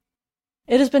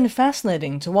It has been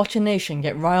fascinating to watch a nation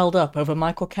get riled up over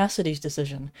Michael Cassidy's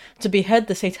decision to behead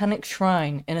the Satanic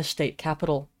shrine in a state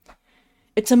capital.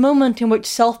 It's a moment in which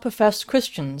self-professed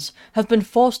Christians have been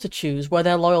forced to choose where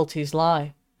their loyalties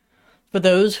lie. For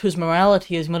those whose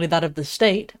morality is merely that of the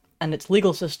state and its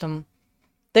legal system,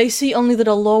 they see only that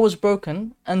a law was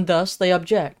broken, and thus they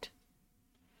object.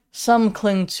 Some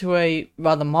cling to a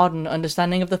rather modern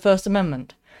understanding of the First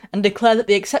Amendment, and declare that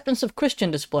the acceptance of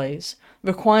Christian displays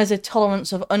requires a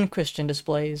tolerance of unchristian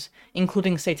displays,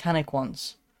 including satanic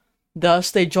ones.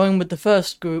 Thus, they join with the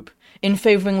first group in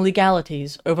favoring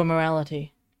legalities over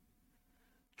morality.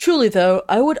 Truly, though,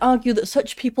 I would argue that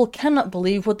such people cannot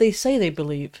believe what they say they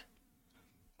believe.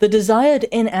 The desired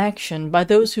inaction by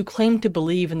those who claim to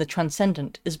believe in the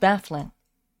transcendent is baffling.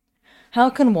 How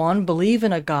can one believe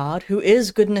in a God who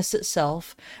is goodness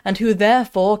itself, and who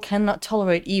therefore cannot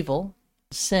tolerate evil,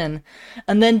 sin,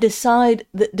 and then decide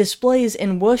that displays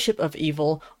in worship of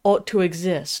evil ought to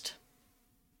exist?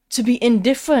 To be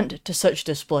indifferent to such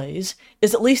displays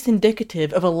is at least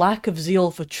indicative of a lack of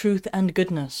zeal for truth and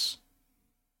goodness.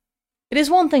 It is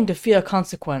one thing to fear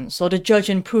consequence or to judge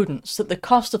in prudence that the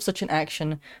cost of such an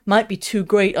action might be too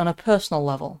great on a personal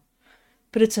level,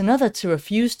 but it's another to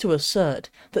refuse to assert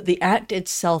that the act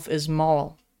itself is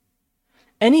moral.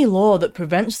 Any law that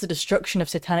prevents the destruction of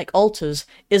satanic altars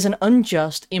is an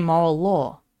unjust, immoral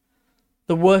law.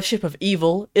 The worship of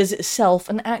evil is itself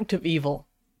an act of evil,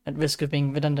 at risk of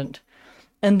being redundant,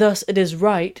 and thus it is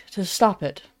right to stop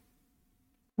it.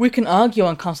 We can argue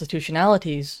on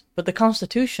constitutionalities, but the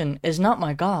Constitution is not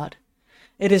my God.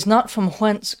 It is not from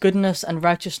whence goodness and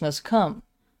righteousness come.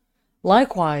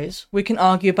 Likewise, we can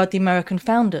argue about the American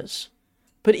founders,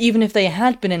 but even if they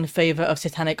had been in favor of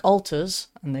satanic altars,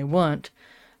 and they weren't,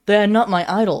 they are not my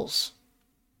idols.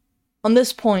 On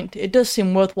this point, it does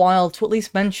seem worthwhile to at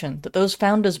least mention that those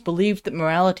founders believed that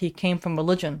morality came from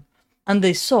religion, and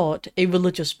they sought a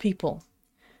religious people.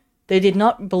 They did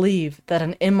not believe that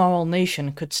an immoral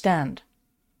nation could stand.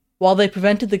 While they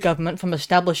prevented the government from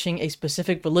establishing a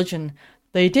specific religion,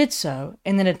 they did so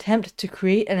in an attempt to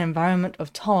create an environment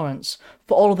of tolerance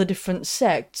for all of the different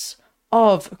sects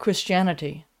of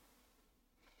Christianity.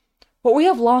 What we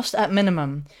have lost at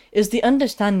minimum is the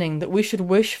understanding that we should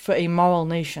wish for a moral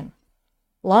nation,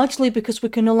 largely because we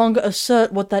can no longer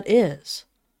assert what that is.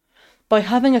 By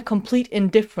having a complete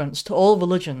indifference to all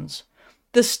religions,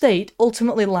 the state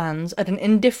ultimately lands at an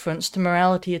indifference to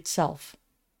morality itself.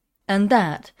 And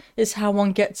that is how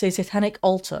one gets a satanic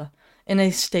altar in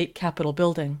a state capitol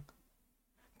building.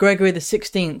 Gregory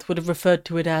XVI would have referred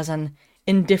to it as an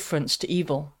indifference to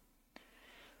evil.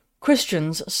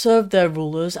 Christians serve their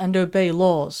rulers and obey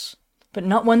laws, but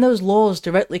not when those laws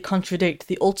directly contradict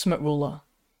the ultimate ruler.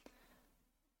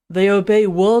 They obey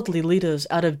worldly leaders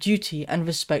out of duty and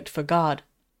respect for God.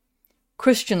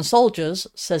 Christian soldiers,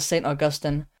 says St.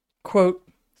 Augustine, quote,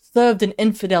 served an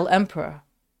infidel emperor.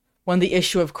 When the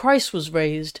issue of Christ was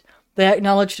raised, they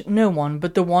acknowledged no one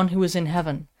but the one who is in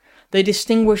heaven. They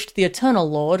distinguished the eternal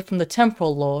Lord from the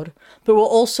temporal Lord, but were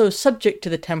also subject to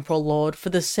the temporal Lord for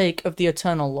the sake of the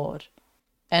eternal Lord.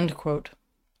 End quote.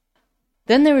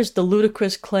 Then there is the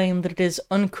ludicrous claim that it is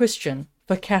unchristian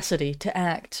for Cassidy to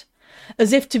act,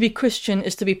 as if to be Christian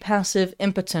is to be passive,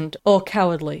 impotent, or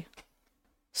cowardly.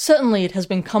 Certainly it has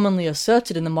been commonly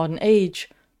asserted in the modern age,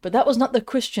 but that was not the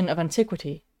Christian of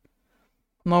antiquity.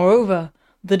 Moreover,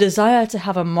 the desire to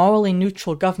have a morally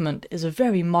neutral government is a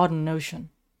very modern notion.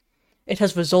 It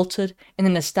has resulted in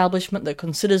an establishment that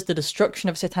considers the destruction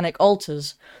of satanic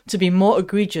altars to be more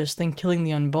egregious than killing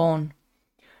the unborn.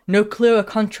 No clearer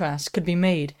contrast could be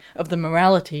made of the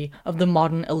morality of the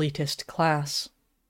modern elitist class.